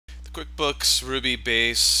QuickBooks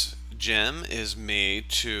Ruby-base gem is made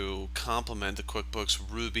to complement the QuickBooks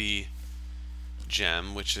Ruby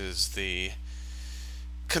gem, which is the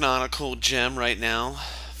canonical gem right now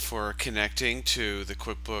for connecting to the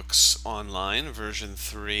QuickBooks Online version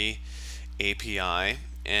 3 API.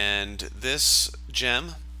 And this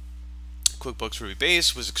gem, QuickBooks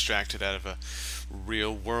Ruby-base, was extracted out of a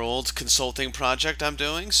real-world consulting project I'm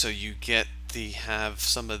doing, so you get to have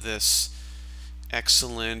some of this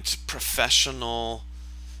excellent professional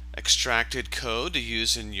extracted code to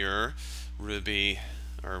use in your Ruby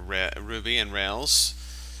Ruby and Rails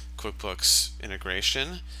QuickBooks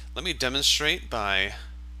integration. Let me demonstrate by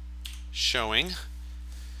showing.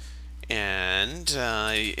 And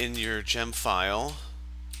in your gem file,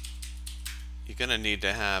 you're going to need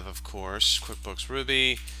to have, of course, QuickBooks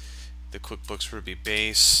Ruby, the QuickBooks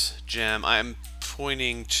Ruby-base gem. I'm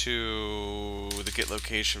pointing to the Git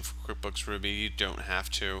location for QuickBooks Ruby. You don't have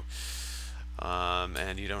to,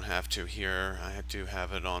 and you don't have to here. I do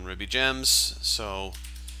have it on Ruby Gems, so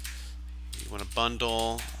you want to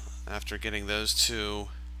bundle after getting those two,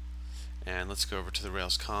 and let's go over to the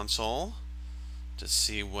Rails console to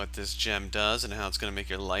see what this gem does and how it's going to make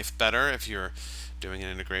your life better if you're doing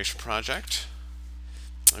an integration project.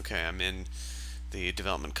 Okay, I'm in the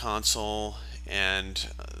development console, and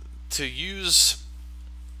to use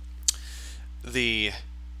the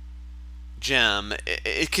gem,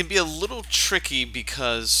 it can be a little tricky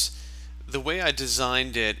because the way I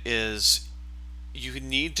designed it is you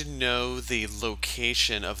need to know the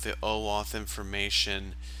location of the OAuth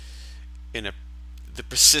information in the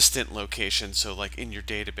persistent location, so like in your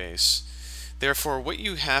database. Therefore, what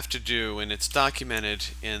you have to do, and it's documented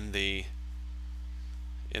in the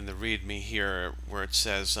README here where it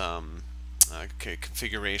says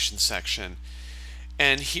configuration section,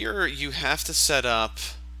 and here you have to set up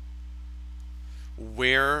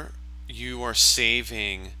where you are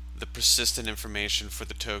saving the persistent information for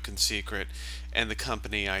the token secret and the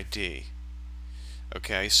company ID.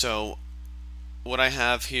 Okay, so what I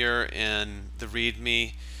have here in the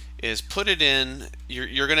README is put it in,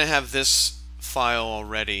 you're going to have this file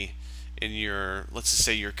already in your, let's just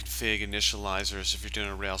say your config initializers if you're doing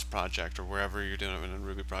a Rails project or wherever you're doing it in a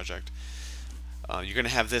Ruby project. You're going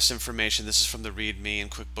to have this information. This is from the README in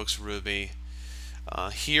QuickBooks Ruby.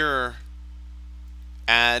 Here,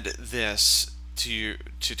 add this to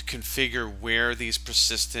configure where these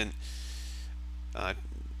persistent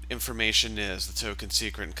information is, the token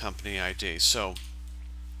secret and company ID. So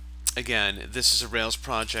again, this is a Rails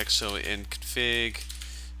project, so in config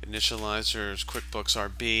initializers QuickBooks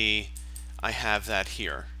RB, I have that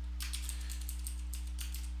here,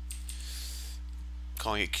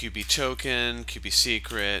 calling it QB token, QB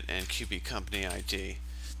secret, and QB company ID.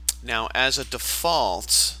 Now, as a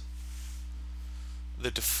default, the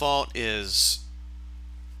default is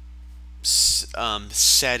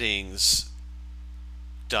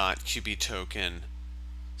settings.qbtoken,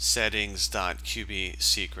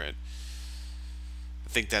 settings.qbsecret. I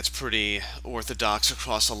think that's pretty orthodox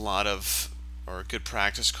across a lot of, or good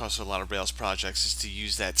practice across a lot of Rails projects, is to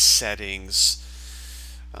use that settings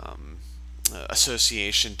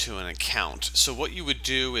association to an account. So what you would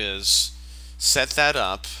do is set that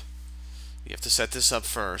up. You have to set this up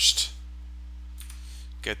first,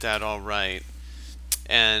 get that all right,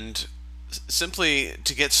 and simply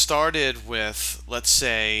to get started with, let's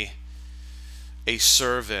say, a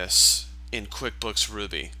service in QuickBooks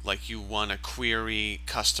Ruby, like you want to query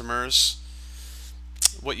customers,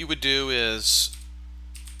 what you would do is,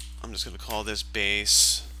 I'm just going to call this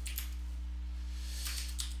base.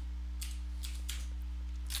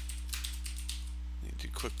 You do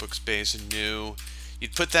QuickBooks base and new.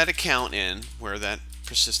 You'd put that account in where that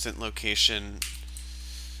persistent location,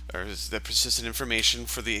 or that persistent information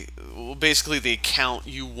for the, well, basically the account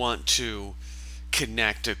you want to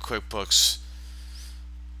connect to QuickBooks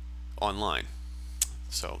Online.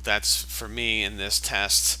 So that's, for me in this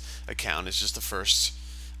test account, is just the first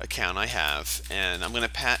account I have, and I'm going to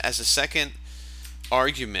pass as a second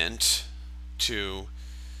argument to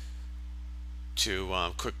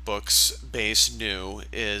QuickBooks base new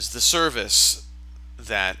is the service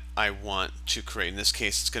that I want to create. In this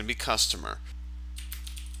case, it's going to be customer.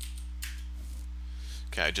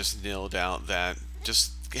 Okay, I just nailed out that.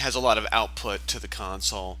 Just has a lot of output to the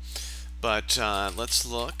console, but let's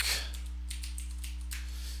look.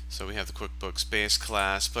 So we have the QuickBooks base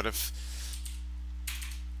class, but if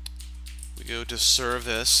we go to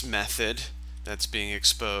service method that's being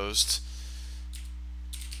exposed,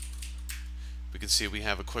 we can see we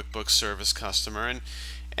have a QuickBooks service customer,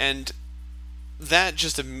 and that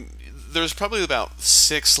just there's probably about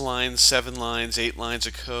 6 lines, 7 lines, 8 lines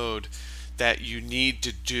of code that you need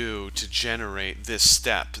to do to generate this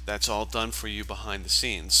step. That's all done for you behind the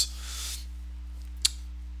scenes.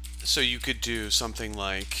 So you could do something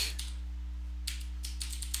like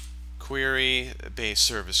query, base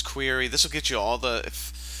service query. This will get you all the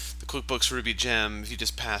QuickBooks Ruby gem. If you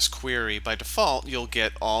just pass query, by default you'll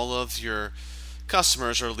get all of your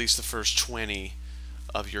customers, or at least the first 20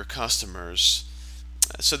 of your customers.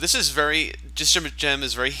 So this is gem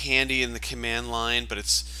is very handy in the command line, but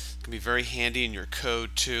it's going to be very handy in your code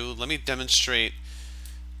too. Let me demonstrate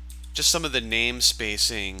just some of the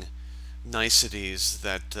namespacing niceties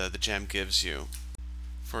that the gem gives you.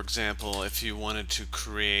 For example, if you wanted to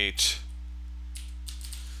create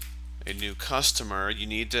a new customer, you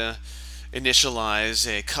need to initialize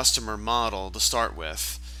a customer model to start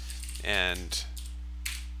with, and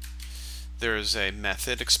there's a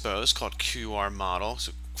method exposed called QR model,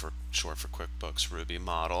 so for short for QuickBooks Ruby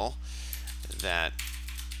model, that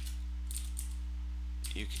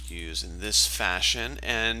you could use in this fashion,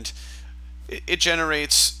 and it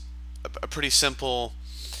generates a pretty simple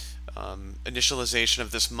initialization of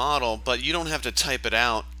this model, but you don't have to type it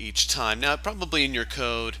out each time. Now, probably in your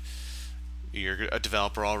code, you're a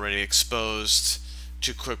developer already exposed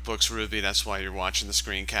to QuickBooks Ruby. That's why you're watching the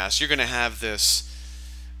screencast. You're going to have this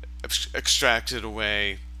abstracted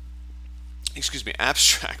away in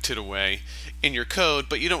your code,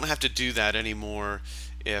 but you don't have to do that anymore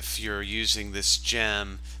if you're using this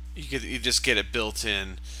gem. You just get it built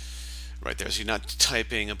in right there, so you're not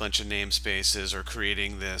typing a bunch of namespaces or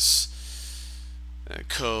creating this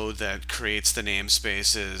code that creates the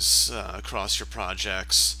namespaces across your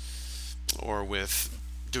projects, or with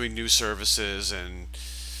doing new services and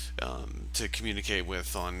to communicate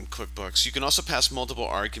with on QuickBooks. You can also pass multiple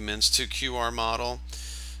arguments to QR model.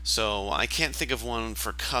 So I can't think of one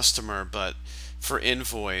for customer, but for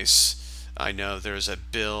invoice, I know there's a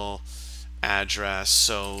bill address,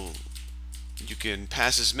 so you can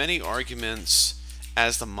pass as many arguments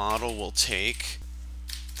as the model will take.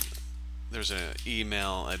 There's an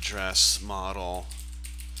email address model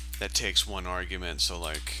that takes one argument,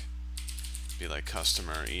 so be like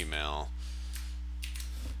customer email.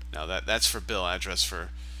 Now that's for bill address. For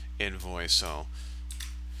invoice, so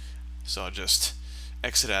I'll just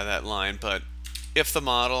exit out of that line. But if the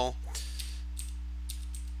model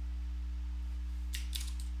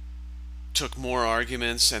took more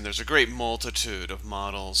arguments, and there's a great multitude of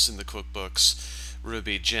models in the QuickBooks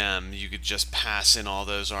Ruby gem, you could just pass in all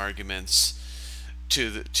those arguments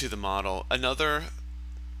to the model. Another,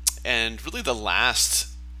 and really the last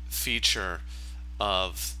feature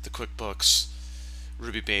of the QuickBooks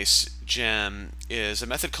Ruby-base gem is a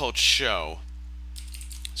method called show.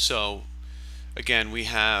 So again, we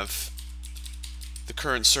have the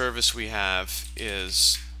current service we have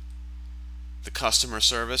is the customer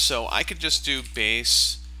service, so I could just do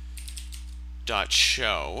base.show,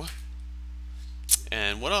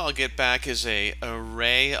 and what I'll get back is an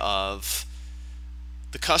array of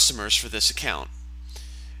the customers for this account.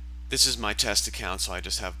 This is my test account, so I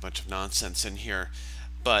just have a bunch of nonsense in here.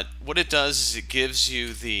 But what it does is it gives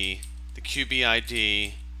you the QB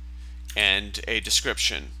ID and a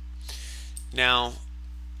description. Now,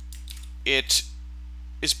 it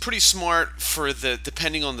is pretty smart for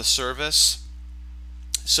depending on the service.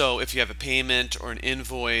 So if you have a payment or an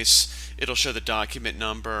invoice, it'll show the document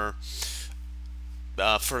number.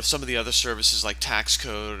 For some of the other services like tax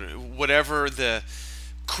code, whatever the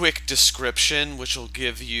quick description, which will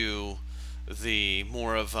give you the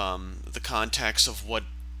more of the context of what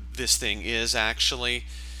this thing is actually,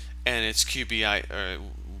 and its QBI, or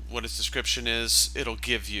what its description is, it'll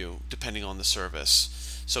give you depending on the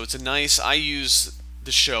service. So it's a nice, I use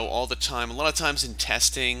the show all the time. A lot of times in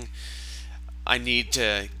testing, I need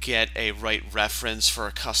to get a right reference for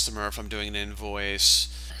a customer if I'm doing an invoice.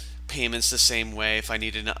 Payments the same way. If I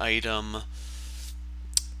need an item,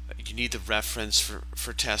 you need the reference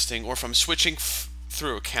for testing. Or if I'm switching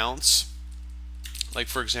through accounts, like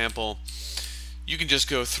for example, you can just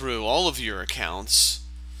go through all of your accounts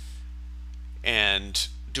and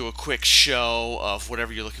do a quick show of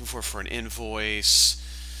whatever you're looking for an invoice,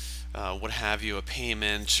 what have you, a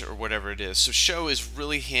payment, or whatever it is. So show is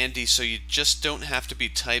really handy, so you just don't have to be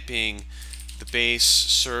typing the base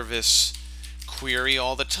service query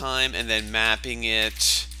all the time and then mapping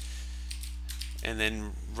it and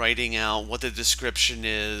then writing out what the description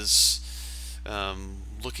is,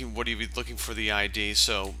 what are you looking for the ID.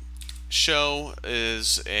 So show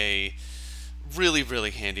is a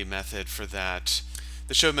really handy method for that.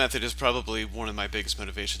 The show method is probably one of my biggest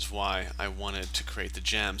motivations why I wanted to create the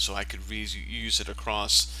gem, so I could reuse it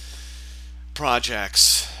across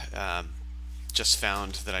projects. Just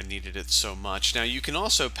found that I needed it so much. Now you can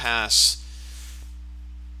also pass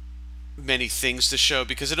many things to show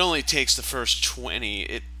because it only takes the first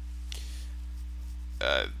 20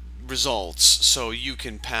 results, so you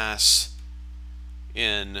can pass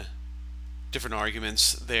in different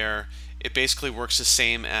arguments there. It basically works the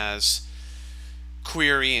same as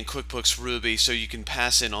query in QuickBooks Ruby, so you can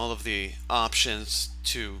pass in all of the options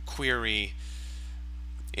to query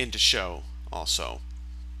into show also.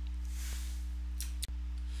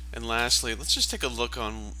 And lastly, let's just take a look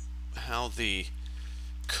on how the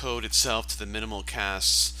code itself to the minimal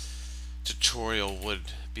casts tutorial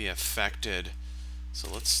would be affected. So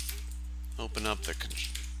let's open up the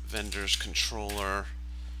vendor's controller.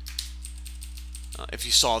 If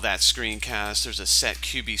you saw that screencast, there's a set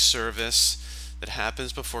QB service that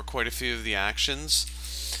happens before quite a few of the actions.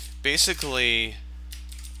 Basically,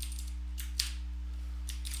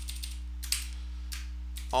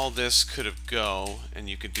 all this could have go, and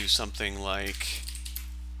you could do something like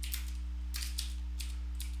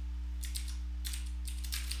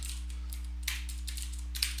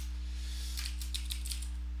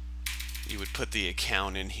you would put the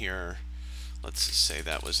account in here. Let's just say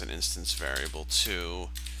that was an instance variable too.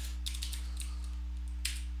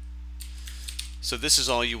 So this is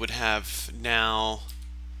all you would have now.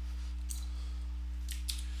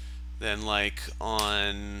 Then like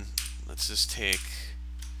on, let's just take,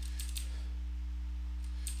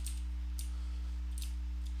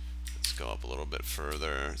 let's go up a little bit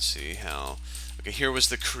further and see how, okay, here was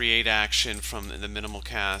the create action from the minimal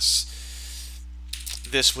cast.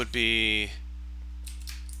 This would be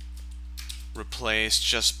replaced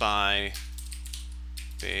just by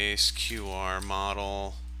base QR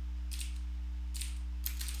model,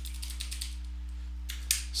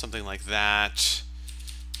 something like that.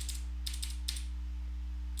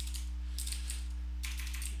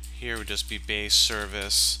 Here would just be base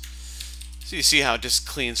service. So you see how it just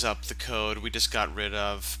cleans up the code. We just got rid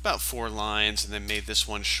of about 4 lines and then made this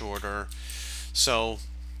one shorter. So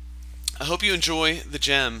I hope you enjoy the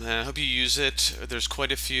gem. I hope you use it. There's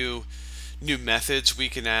quite a few new methods we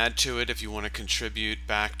can add to it if you want to contribute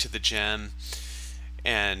back to the gem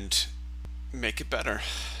and make it better.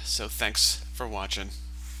 So thanks for watching.